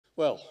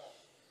Well,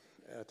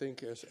 I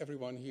think as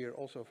everyone here,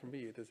 also for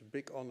me, it is a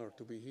big honor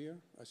to be here.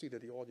 I see that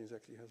the audience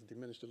actually has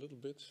diminished a little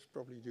bit,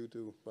 probably due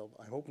to, well,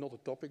 I hope not the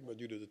topic, but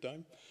due to the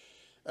time.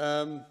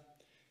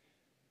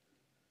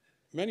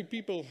 Many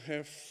people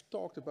have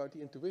talked about the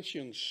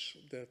intuitions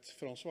that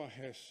Francois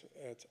has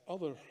at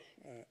other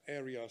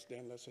areas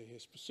than, let's say,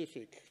 his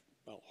specific,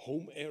 well,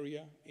 home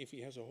area, if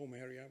he has a home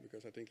area,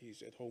 because I think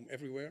he's at home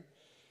everywhere.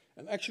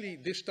 And actually,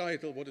 this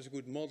title, What is a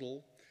Good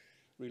Model,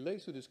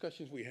 relates to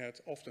discussions we had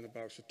often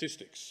about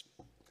statistics,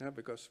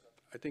 because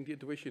I think the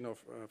intuition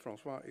of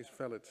Francois is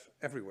valid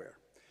everywhere.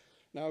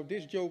 Now,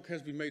 this joke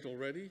has been made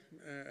already,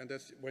 and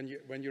that's when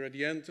you're at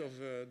the end of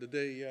the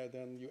day,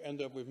 then you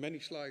end up with many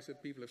slides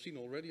that people have seen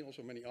already,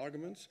 also many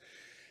arguments.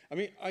 I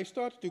mean, I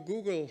started to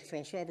Google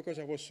Francois because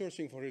I was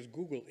searching for his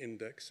Google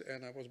index,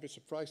 and I was a bit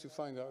surprised to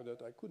find out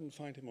that I couldn't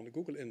find him on the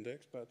Google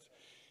index, but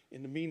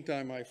in the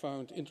meantime, I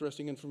found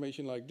interesting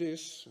information like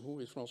this.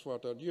 Who is Francois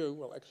Tardieu?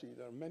 Well, actually,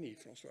 there are many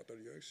Francois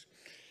Tardieus.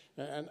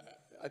 And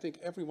I think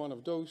every one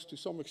of those, to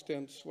some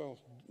extent, well,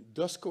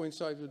 does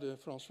coincide with the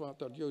Francois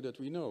Tardieu that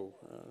we know.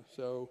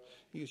 So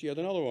here's yet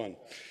another one.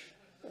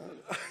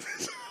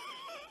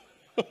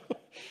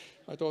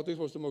 I thought this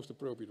was the most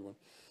appropriate one.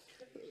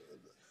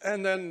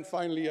 And then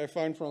finally, I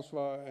found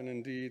Francois, and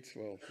indeed,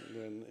 well,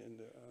 then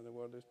there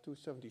were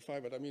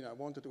 275, but I mean, I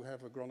wanted to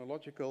have a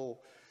chronological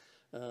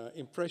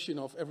impression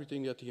of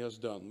everything that he has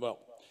done. Well,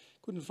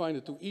 couldn't find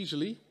it too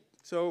easily.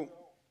 So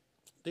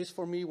this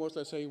for me was,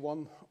 let's say,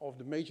 one of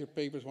the major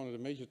papers, one of the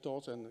major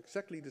thoughts, and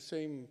exactly the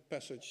same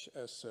passage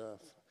as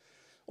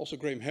also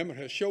Graham Hammer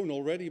has shown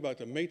already about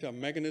the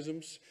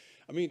meta-mechanisms.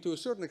 I mean, to a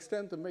certain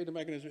extent, the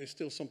meta-mechanism is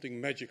still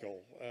something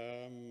magical.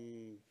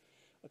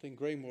 I think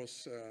Graham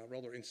was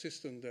rather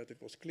insistent that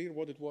it was clear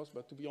what it was,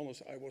 but to be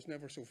honest, I was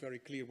never so very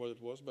clear what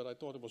it was, but I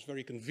thought it was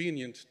very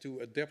convenient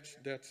to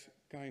adapt that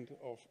kind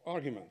of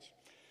argument.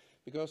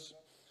 Because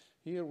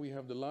here we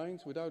have the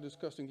lines, without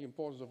discussing the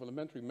importance of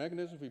elementary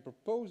mechanisms, we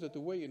propose that the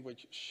way in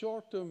which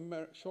short-term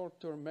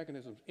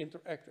mechanisms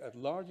interact at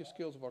larger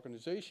scales of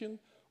organization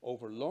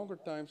over longer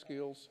time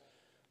scales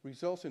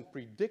results in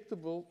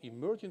predictable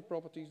emergent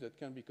properties that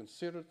can be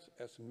considered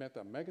as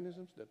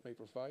meta-mechanisms that may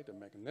provide a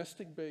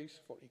mechanistic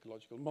base for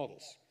ecological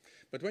models.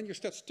 But when you're a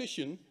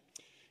statistician,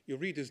 you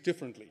read this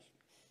differently.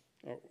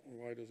 Oh,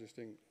 why does this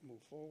thing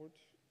move forward?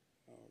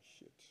 Oh,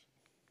 shit.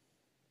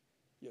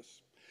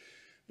 Yes.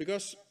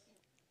 Because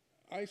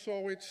I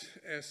saw it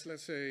as,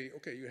 let's say,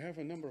 okay, you have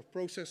a number of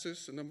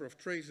processes, a number of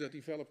traits that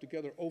develop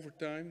together over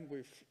time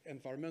with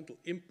environmental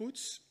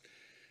inputs,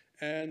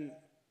 and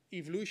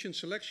evolution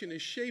selection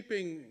is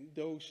shaping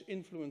those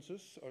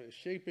influences, or is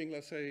shaping,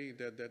 let's say,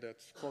 that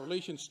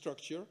correlation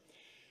structure.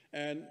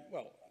 And,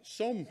 well,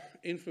 some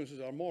influences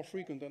are more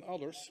frequent than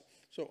others,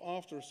 so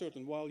after a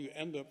certain while you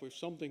end up with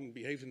something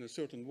behaves in a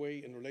certain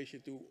way in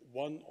relation to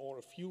one or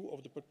a few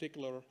of the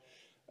particular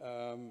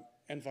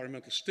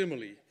environmental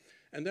stimuli.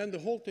 And then the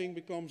whole thing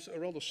becomes a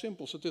rather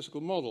simple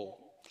statistical model.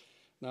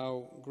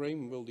 Now,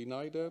 Graham will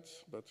deny that,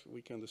 but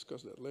we can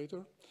discuss that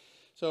later.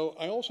 So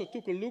I also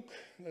took a look,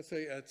 let's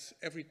say, at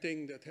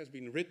everything that has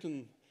been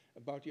written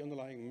about the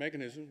underlying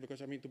mechanisms,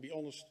 because, I mean, to be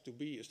honest, to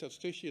be a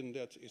statistician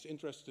that is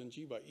interested in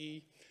G by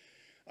E,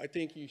 I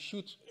think you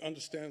should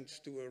understand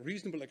to a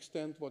reasonable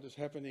extent what is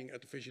happening at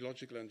the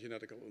physiological and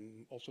genetical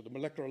and also the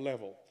molecular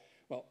level.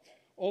 Well,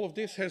 all of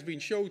this has been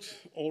showed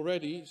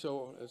already,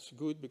 so it's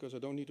good because I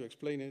don't need to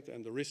explain it,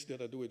 and the risk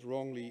that I do it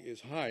wrongly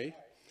is high.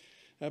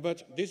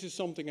 But this is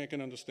something I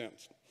can understand.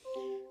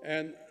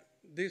 And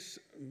this,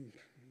 I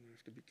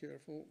have to be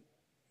careful.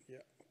 Yeah,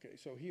 okay,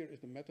 so here is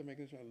the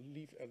meta-mechanism,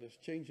 this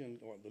change in,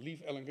 or the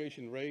leaf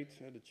elongation rate,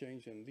 the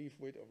change in leaf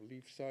width or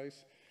leaf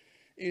size,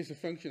 is a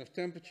function of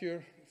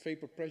temperature,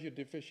 vapor pressure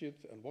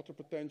deficit, and water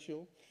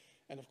potential.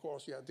 And of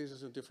course, yeah, this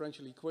is a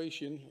differential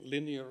equation,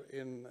 linear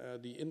in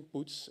the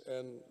inputs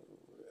and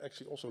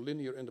actually also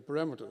linear in the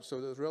parameters. So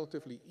that's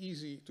relatively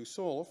easy to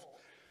solve.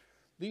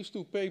 These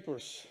two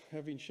papers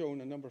have been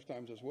shown a number of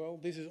times as well.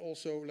 This is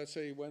also, let's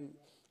say, when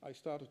I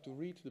started to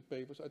read the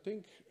papers, I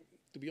think,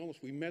 to be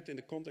honest, we met in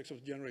the context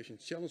of the Generation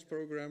Challenge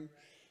program,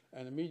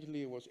 and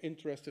immediately I was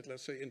interested,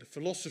 let's say, in the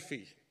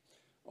philosophy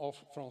of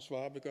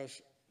Francois,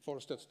 because for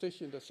a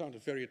statistician, that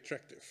sounded very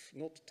attractive.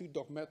 Not too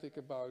dogmatic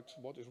about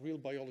what is real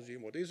biology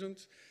and what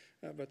isn't,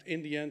 but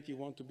in the end, you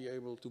want to be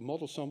able to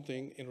model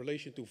something in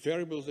relation to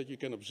variables that you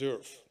can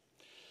observe.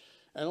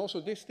 And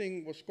also, this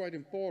thing was quite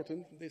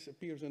important. This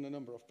appears in a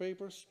number of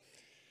papers.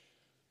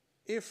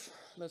 If,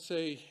 let's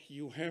say,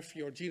 you have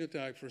your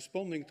genotype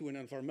responding to an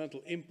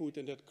environmental input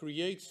and that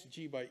creates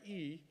G by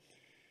E,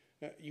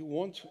 you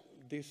want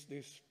this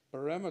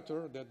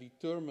parameter that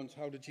determines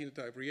how the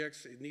genotype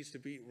reacts, it needs to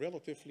be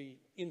relatively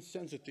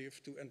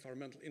insensitive to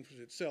environmental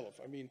influence itself.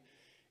 I mean,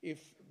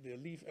 if the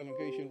leaf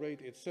elongation rate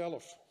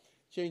itself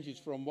changes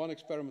from one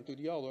experiment to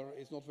the other,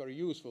 it's not very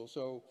useful.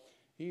 So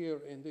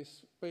here in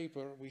this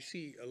paper, we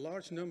see a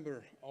large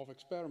number of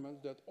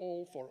experiments that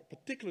all, for a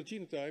particular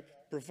genotype,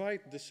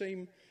 provide the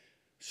same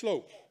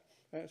slope.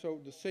 So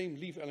the same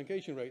leaf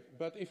elongation rate.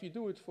 But if you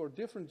do it for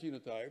different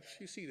genotypes,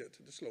 you see that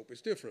the slope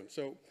is different.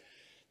 So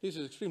This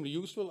is extremely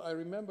useful. I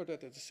remember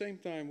that at the same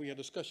time we had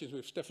discussions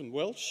with Stephen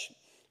Welsh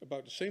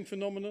about the same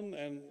phenomenon,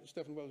 and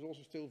Stephen Welsh is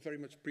also still very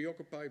much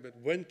preoccupied, but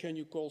when can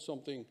you call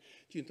something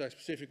genotype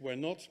specific,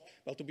 when not?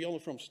 Well, to be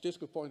honest, from a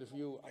statistical point of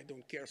view, I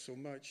don't care so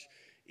much.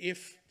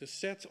 If the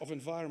set of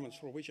environments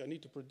for which I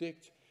need to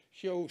predict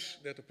shows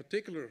that a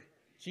particular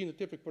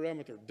genotypic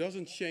parameter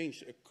doesn't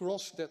change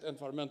across that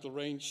environmental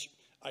range,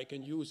 I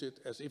can use it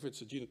as if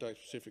it's a genotype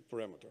specific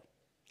parameter.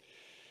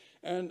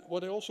 And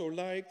what I also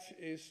liked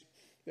is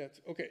that,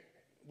 okay,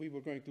 we were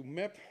going to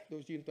map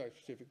those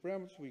genotype-specific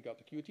parameters. We got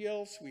the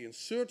QTLs. We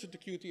inserted the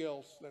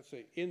QTLs, let's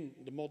say, in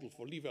the model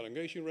for leaf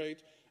elongation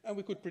rate, and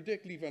we could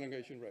predict leaf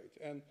elongation rate.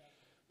 And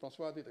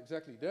Francois did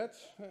exactly that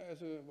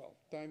as a, well,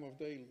 time of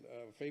day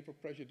vapor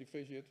pressure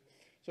deficit.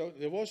 So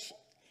there was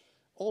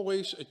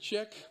always a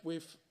check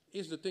with,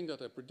 is the thing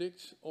that I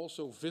predict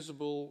also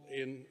visible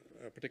in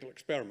particular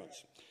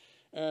experiments?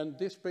 And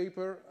this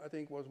paper, I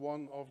think, was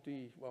one of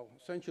the, well,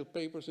 essential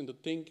papers in the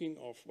thinking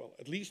of, well,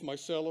 at least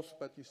myself,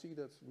 but you see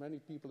that many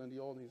people in the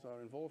audience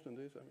are involved in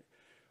this. I mean,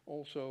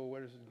 also,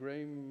 where is it?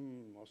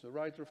 Graham was the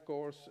writer, of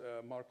course.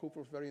 Mark Cooper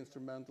was very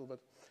instrumental,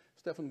 but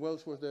Stephen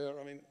Welsh was there.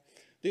 I mean,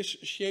 this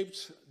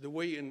shaped the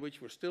way in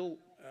which we're still,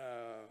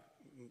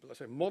 let's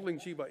say, modeling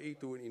G by E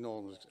to an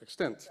enormous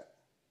extent.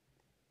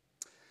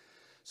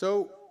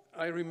 So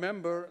I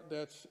remember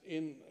that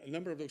in a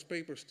number of those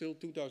papers, still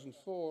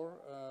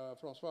 2004,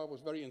 Francois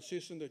was very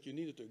insistent that you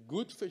needed a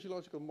good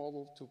physiological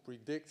model to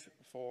predict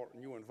for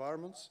new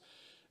environments.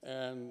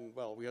 And,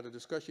 well, we had a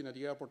discussion at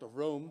the airport of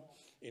Rome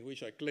in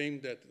which I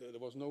claimed that there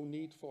was no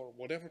need for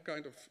whatever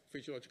kind of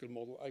physiological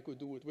model. I could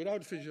do it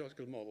without a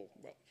physiological model.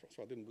 Well,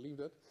 Francois didn't believe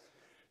that.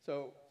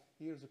 So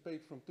here's a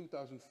paper from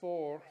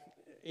 2004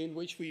 in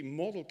which we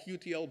model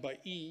QTL by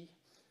E,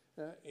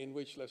 in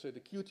which, let's say, the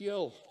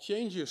QTL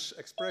changes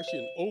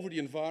expression over the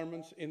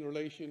environment in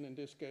relation, in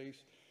this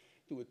case,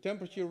 to a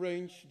temperature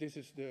range. This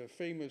is the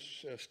famous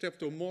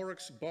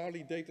Streptomorix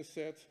barley data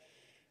set.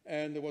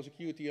 And there was a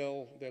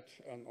QTL that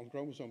on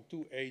chromosome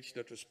 2H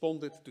that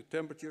responded to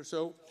temperature.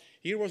 So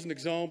here was an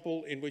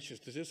example in which a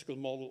statistical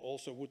model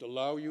also would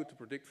allow you to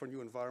predict for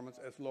new environments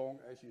as long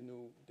as you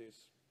knew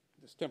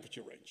this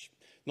temperature range.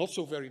 Not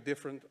so very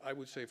different, I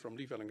would say, from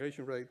leaf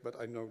elongation rate, but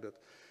I know that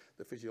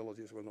the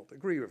physiologists will not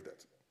agree with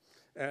that.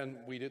 And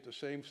we did the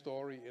same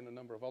story in a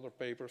number of other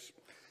papers,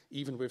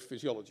 even with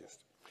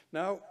physiologists.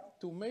 Now,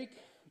 to make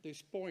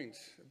this point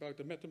about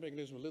the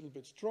metamechanism a little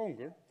bit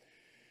stronger,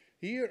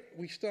 here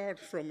we start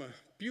from a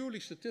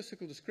purely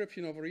statistical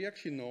description of a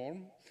reaction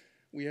norm.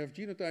 We have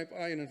genotype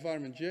I and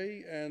environment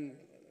J, and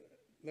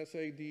let's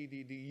say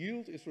the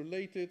yield is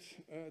related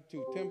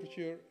to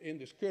temperature in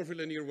this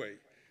curvilinear way.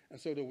 And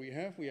so that we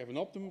have an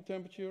optimum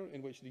temperature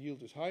in which the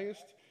yield is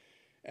highest,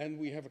 and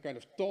we have a kind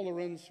of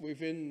tolerance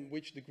within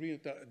which the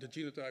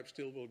genotype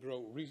still will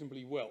grow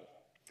reasonably well.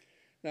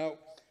 Now,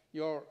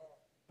 your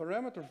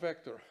parameter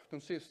vector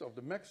consists of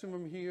the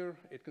maximum here,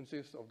 it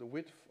consists of the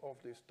width of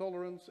this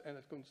tolerance, and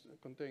it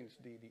contains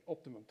the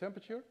optimum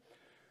temperature.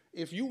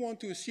 If you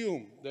want to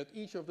assume that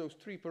each of those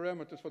three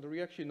parameters for the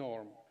reaction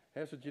norm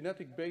has a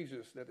genetic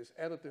basis that is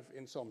additive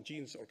in some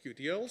genes or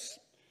QTLs,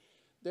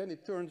 then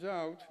it turns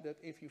out that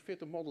if you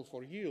fit a model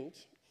for yield,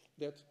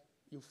 that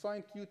you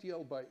find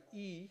QTL by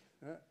E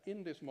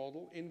in this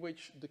model in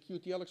which the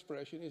QTL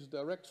expression is a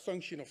direct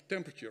function of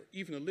temperature,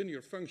 even a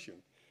linear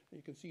function. And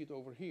you can see it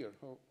over here.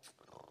 Oh,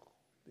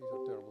 these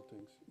are terrible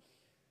things.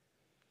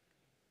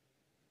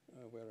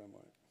 Where am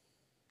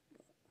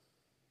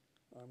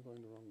I? I'm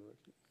going the wrong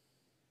direction.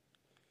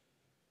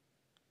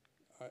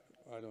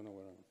 I don't know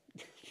where I am.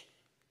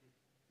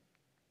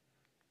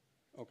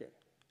 Okay.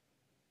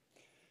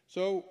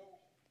 So,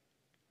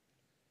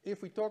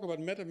 if we talk about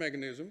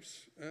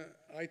metamechanisms,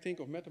 I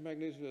think of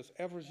metamechanisms as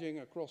averaging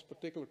across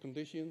particular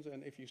conditions,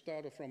 and if you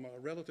start off from a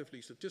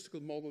relatively statistical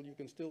model, you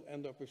can still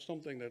end up with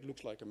something that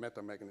looks like a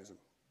metamechanism.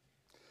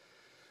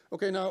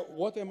 Okay, now,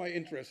 what am I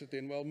interested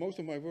in? Well, most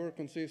of my work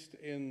consists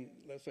in,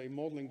 let's say,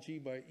 modeling G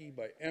by E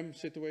by M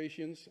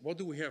situations. What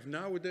do we have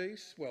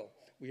nowadays? Well,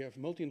 we have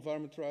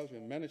multi-environment trials, we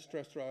have managed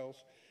stress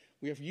trials,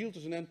 we have yield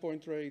as an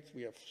endpoint trait,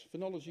 we have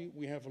phenology,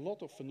 we have a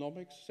lot of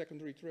phenomics,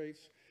 secondary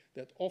traits,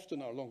 that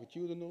often are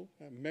longitudinal,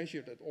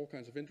 measured at all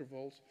kinds of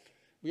intervals.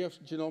 We have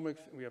genomics,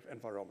 and we have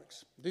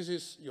enviromics. This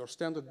is your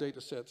standard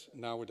data set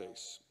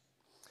nowadays.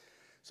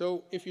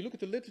 So if you look at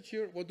the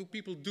literature, what do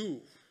people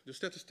do? The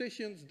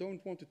statisticians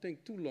don't want to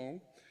think too long,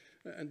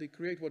 and they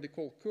create what they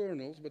call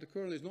kernels, but a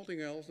kernel is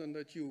nothing else than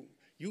that you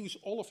use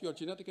all of your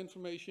genetic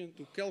information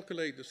to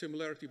calculate the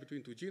similarity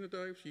between two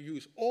genotypes. You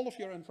use all of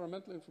your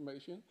environmental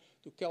information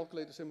to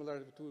calculate the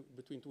similarity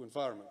between two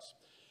environments.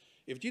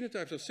 If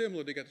genotypes are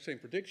similar, they get the same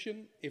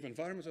prediction. If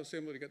environments are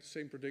similar, they get the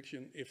same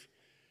prediction. If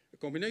a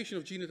combination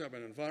of genotype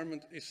and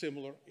environment is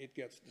similar, it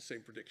gets the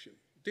same prediction.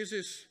 This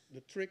is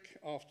the trick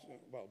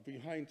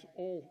behind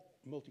all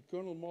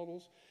multi-kernel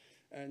models,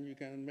 and you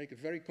can make it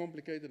very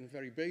complicated and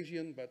very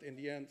Bayesian, but in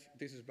the end,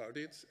 this is about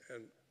it,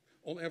 and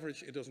on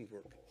average, it doesn't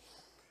work.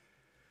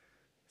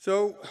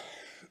 So,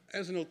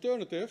 as an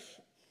alternative,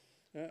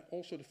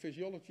 Also, the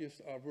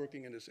physiologists are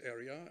working in this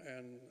area,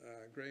 and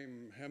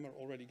Graham Hammer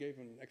already gave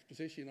an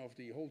exposition of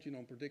the whole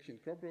genome prediction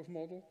crop growth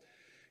model.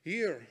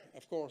 Here,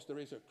 of course, there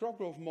is a crop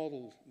growth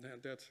model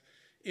that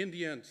in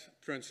the end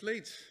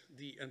translates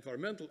the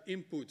environmental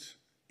input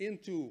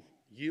into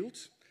yield,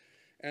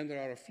 and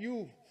there are a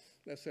few,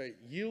 let's say,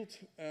 yield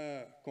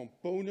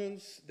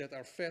components that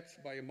are fed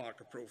by a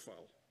marker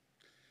profile.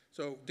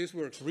 So this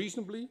works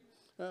reasonably,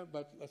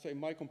 but let's say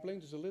my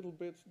complaint is a little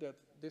bit that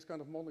this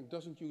kind of modeling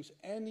doesn't use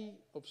any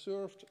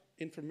observed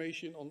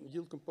information on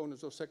yield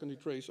components or secondary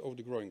trace over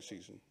the growing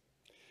season.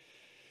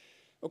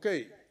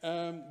 Okay,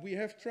 we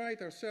have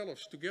tried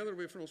ourselves together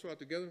with Francois,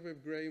 together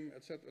with Graham,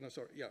 etc. No,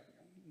 sorry, yeah,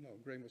 no,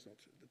 Graham was not.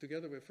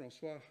 Together with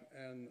Francois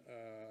and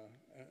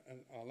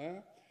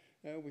Alain,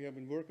 we have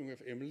been working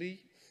with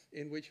Emily,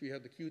 in which we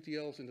had the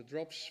QTLs in the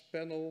drops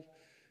panel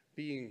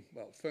being,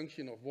 well,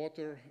 function of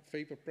water,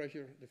 vapor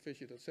pressure,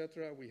 deficit,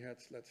 etc. We had,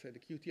 let's say, the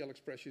QTL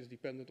expressions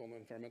dependent on the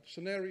environmental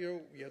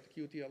scenario. We had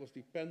the QTLs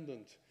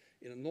dependent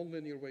in a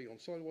nonlinear way on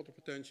soil water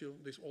potential.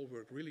 This all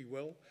worked really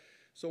well.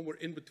 Somewhere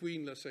in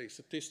between, let's say,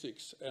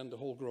 statistics and the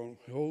whole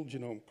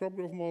genome crop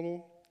growth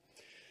model.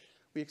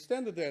 We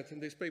extended that,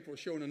 and this paper was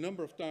shown a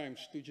number of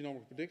times, to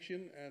genomic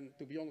prediction. And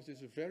to be honest,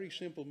 it's a very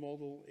simple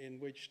model in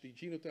which the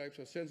genotypes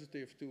are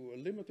sensitive to a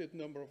limited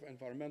number of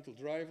environmental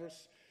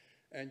drivers.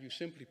 And you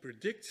simply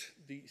predict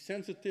the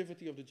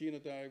sensitivity of the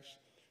genotypes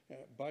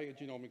by a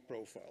genomic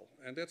profile.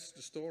 And that's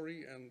the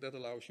story, and that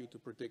allows you to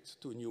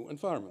predict to new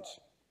environments.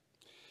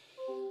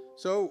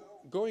 So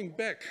going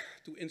back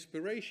to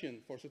inspiration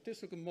for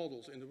statistical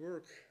models in the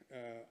work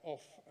of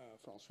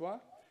Francois,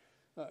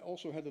 I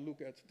also had a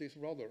look at this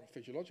rather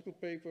physiological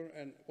paper,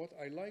 and what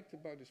I liked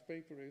about this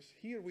paper is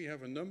here we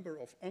have a number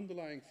of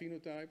underlying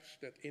phenotypes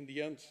that in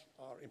the end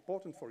are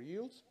important for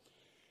yields.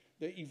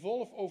 They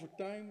evolve over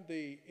time,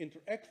 they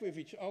interact with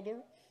each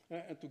other,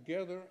 and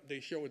together they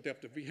show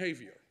adaptive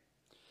behavior.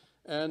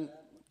 And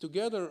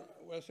together,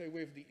 let's say,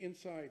 with the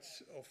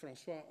insights of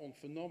Francois on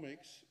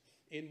phenomics,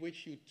 in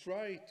which you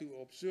try to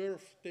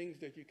observe things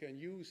that you can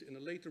use in a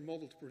later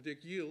model to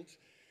predict yields,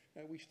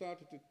 we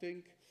started to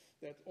think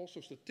that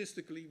also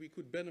statistically we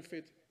could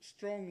benefit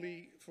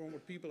strongly from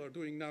what people are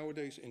doing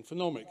nowadays in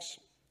phenomics.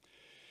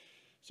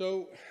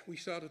 So we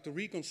started to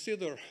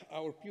reconsider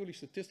our purely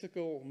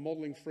statistical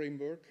modeling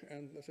framework,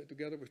 and let's say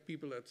together with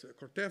people at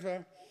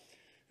Corteva,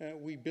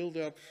 we built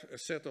up a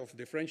set of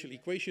differential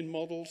equation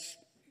models,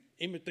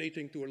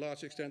 imitating to a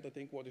large extent, I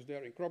think, what is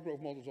there in crop growth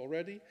models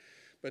already.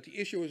 But the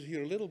issue is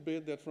here a little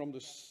bit that from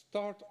the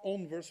start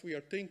onwards, we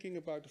are thinking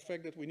about the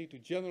fact that we need to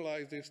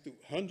generalize this to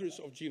hundreds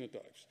of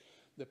genotypes.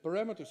 The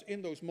parameters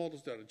in those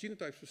models that are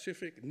genotype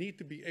specific need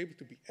to be able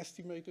to be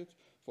estimated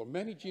for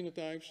many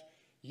genotypes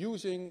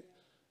using,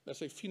 let's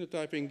say,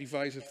 phenotyping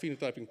devices,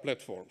 phenotyping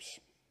platforms.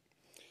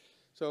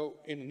 So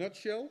in a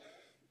nutshell,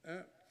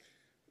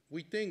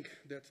 we think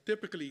that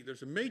typically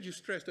there's a major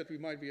stress that we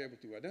might be able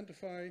to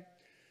identify.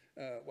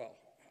 Well,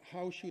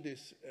 how should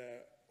this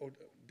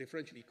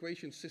differential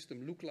equation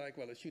system look like?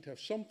 Well, it should have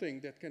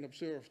something that can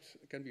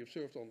be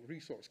observed on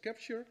resource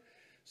capture,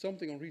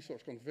 something on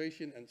resource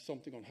conservation, and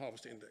something on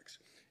harvest index.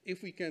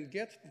 If we can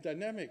get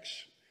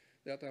dynamics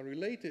that are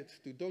related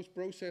to those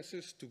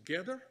processes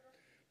together,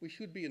 we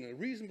should be in a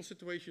reasonable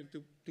situation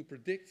to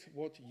predict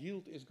what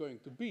yield is going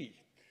to be.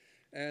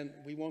 And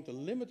we want a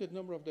limited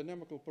number of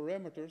dynamical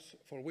parameters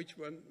for which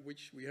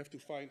we have to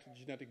find a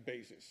genetic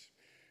basis.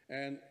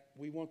 And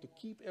we want to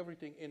keep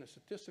everything in a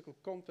statistical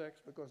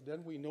context, because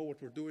then we know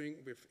what we're doing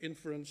with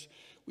inference.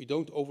 We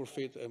don't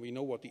overfit, and we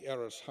know what the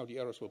errors, how the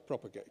errors will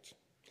propagate.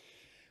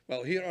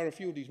 Well, here are a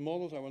few of these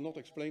models. I will not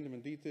explain them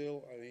in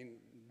detail. I mean,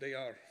 they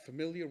are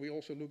familiar. We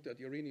also looked at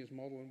the Arrhenius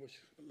model, in which,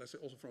 let's say,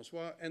 also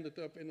Francois ended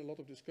up in a lot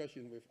of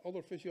discussion with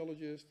other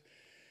physiologists.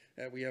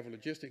 We have a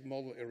logistic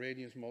model,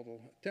 Arrhenius model,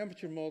 a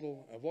temperature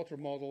model, a water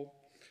model.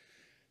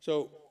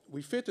 So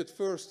we fitted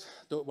first,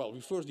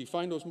 we first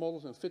defined those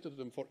models and fitted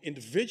them for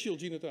individual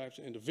genotypes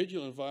and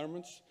individual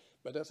environments,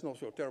 but that's not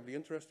so terribly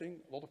interesting.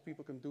 A lot of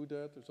people can do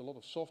that. There's a lot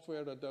of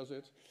software that does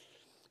it.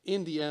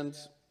 In the end,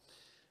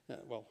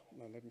 well,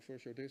 now let me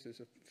first show this. This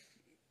is a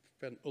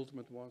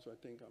penultimate one, so I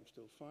think I'm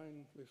still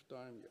fine with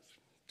time. Yes,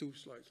 2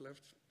 slides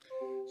left.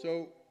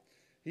 So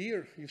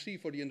here you see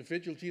for the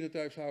individual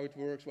genotypes how it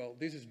works. Well,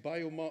 this is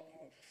biomass.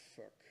 Oh,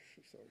 fuck,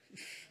 sorry.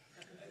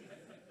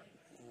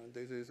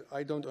 This is,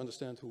 I don't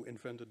understand who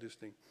invented this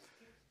thing.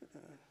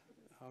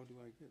 How do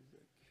I get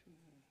back?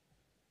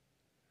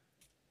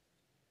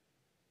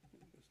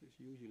 This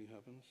usually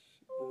happens.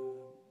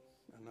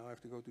 And now I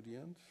have to go to the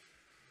end.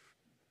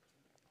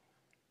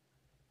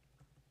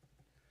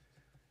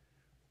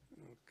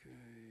 Okay,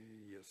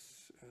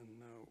 yes, and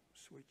now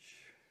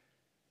switch.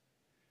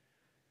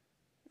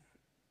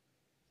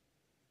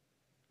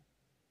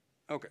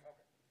 Okay.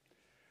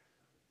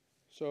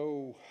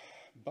 So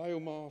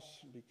biomass,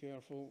 be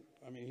careful.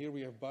 I mean, here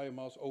we have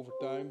biomass over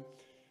time.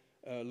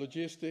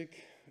 Logistic,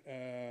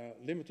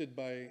 limited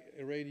by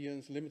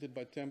irradiance, limited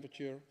by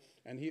temperature.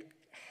 And here,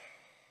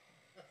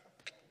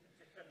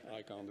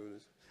 I can't do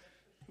this.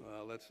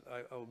 Well,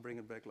 I'll bring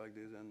it back like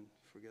this and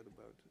forget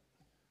about it.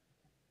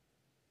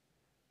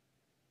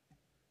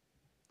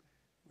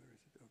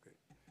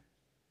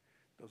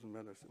 doesn't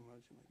matter so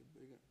much. Make it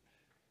bigger.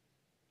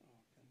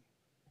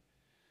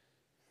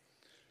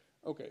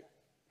 Okay.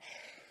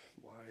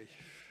 Why?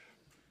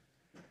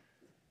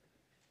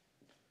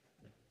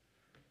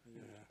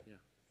 Yeah,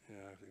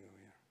 I have to go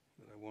here.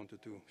 But I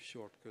wanted to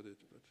shortcut it,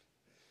 but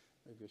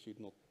maybe I should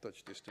not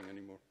touch this thing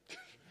anymore.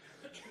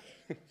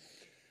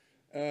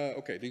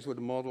 Okay, these were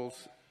the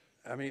models.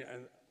 I mean,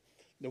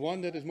 the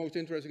one that is most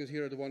interesting is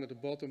here at the one at the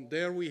bottom.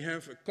 There we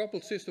have a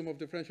coupled system of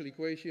differential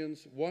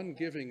equations, one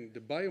giving the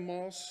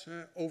biomass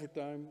over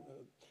time,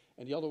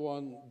 and the other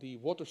one the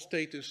water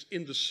status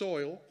in the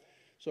soil.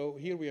 So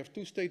here we have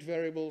two state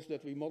variables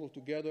that we model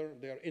together.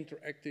 They are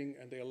interacting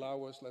and they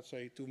allow us, let's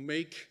say, to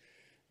make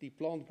the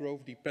plant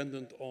growth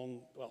dependent on,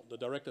 well, the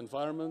direct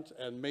environment.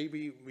 And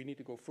maybe we need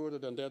to go further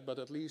than that, but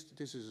at least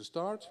this is a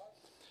start.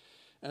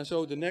 And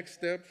so the next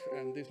step,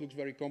 and this looks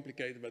very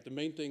complicated, but the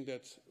main thing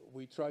that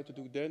we try to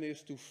do then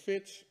is to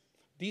fit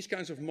these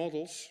kinds of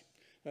models,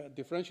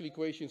 differential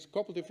equations,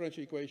 coupled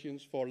differential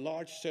equations for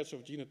large sets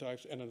of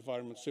genotypes and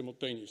environments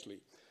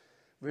simultaneously.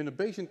 Within a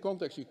Bayesian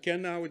context, you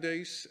can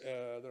nowadays,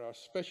 there are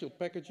special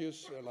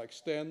packages like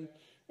STAN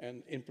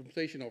and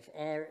implementation of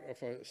R,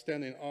 of a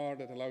STAN in R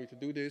that allow you to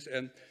do this.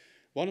 And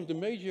one of the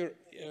major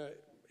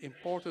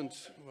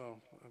important, well,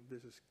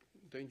 this is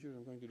dangerous,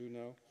 I'm going to do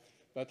now,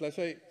 but let's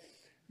say,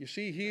 you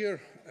see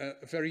here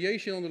a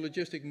variation on the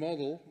logistic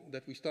model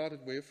that we started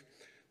with.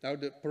 Now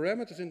the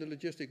parameters in the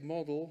logistic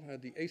model,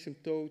 the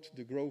asymptote,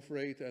 the growth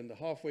rate and the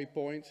halfway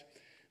point,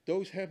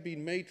 those have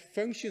been made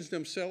functions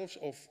themselves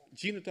of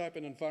genotype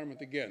and environment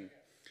again.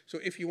 So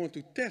if you want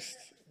to test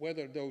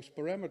whether those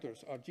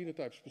parameters are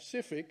genotype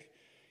specific,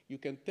 you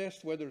can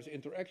test whether there's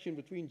interaction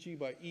between G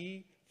by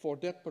E for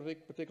that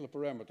particular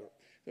parameter.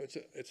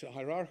 So it's a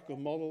hierarchical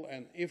model,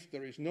 and if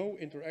there is no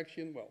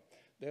interaction, well,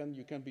 then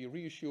you can be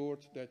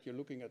reassured that you're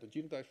looking at a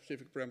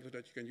genotype-specific parameter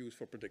that you can use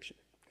for prediction.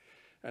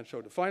 And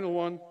so the final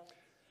one,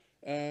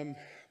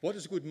 what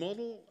is a good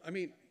model? I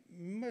mean,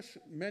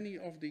 many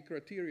of the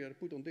criteria I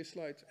put on this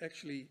slide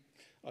actually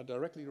are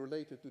directly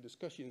related to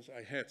discussions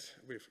I had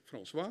with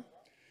Francois.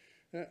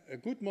 A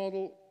good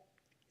model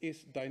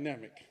is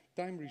dynamic,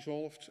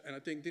 time-resolved, and I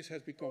think this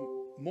has become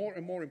more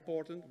and more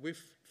important. With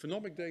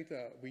phenomic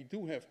data, we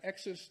do have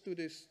access to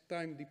this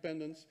time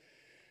dependence.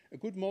 A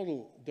good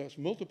model does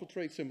multiple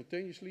traits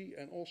simultaneously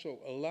and also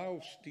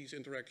allows these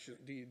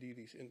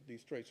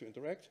these traits to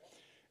interact.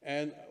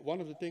 And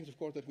one of the things, of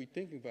course, that we're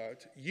thinking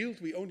about,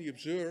 yield we only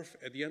observe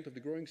at the end of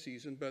the growing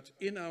season, but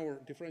in our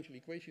differential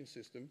equation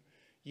system,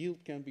 yield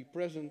can be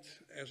present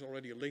as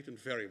already a latent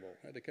variable.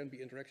 There can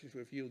be interactions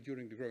with yield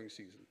during the growing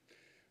season.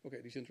 Okay,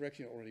 these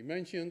interactions are already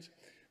mentioned.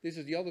 This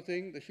is the other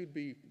thing. There should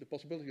be the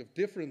possibility of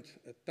different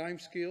time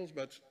scales,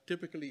 but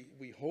typically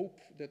we hope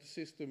that the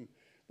system,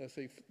 let's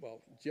say,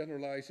 well,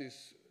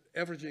 generalizes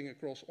averaging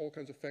across all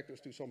kinds of factors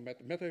to some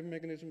meta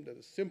mechanism that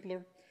is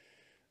simpler.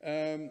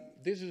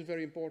 This is a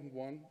very important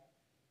one.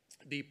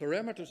 The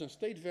parameters and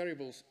state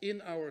variables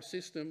in our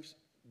systems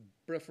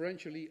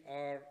preferentially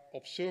are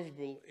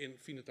observable in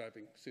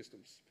phenotyping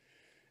systems.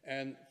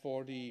 And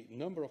for the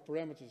number of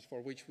parameters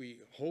for which we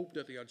hope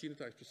that they are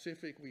genotype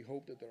specific, we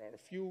hope that there are a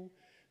few.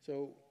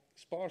 So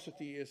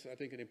sparsity is, I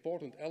think, an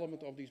important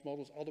element of these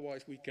models.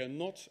 Otherwise, we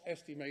cannot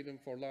estimate them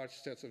for large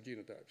sets of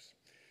genotypes.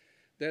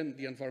 Then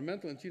the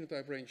environmental and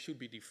genotype range should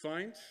be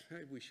defined.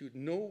 We should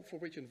know for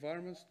which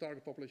environments,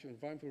 target population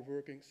environment we're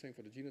working, same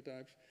for the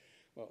genotypes.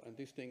 Well, and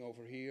this thing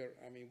over here,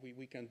 I mean,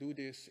 we can do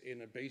this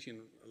in a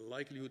Bayesian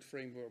likelihood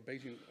framework,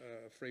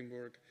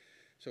 framework,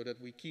 so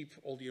that we keep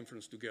all the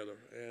inference together.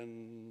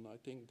 And I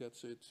think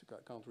that's it. I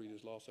can't read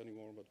this last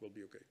anymore, but we'll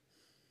be okay.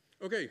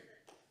 Okay.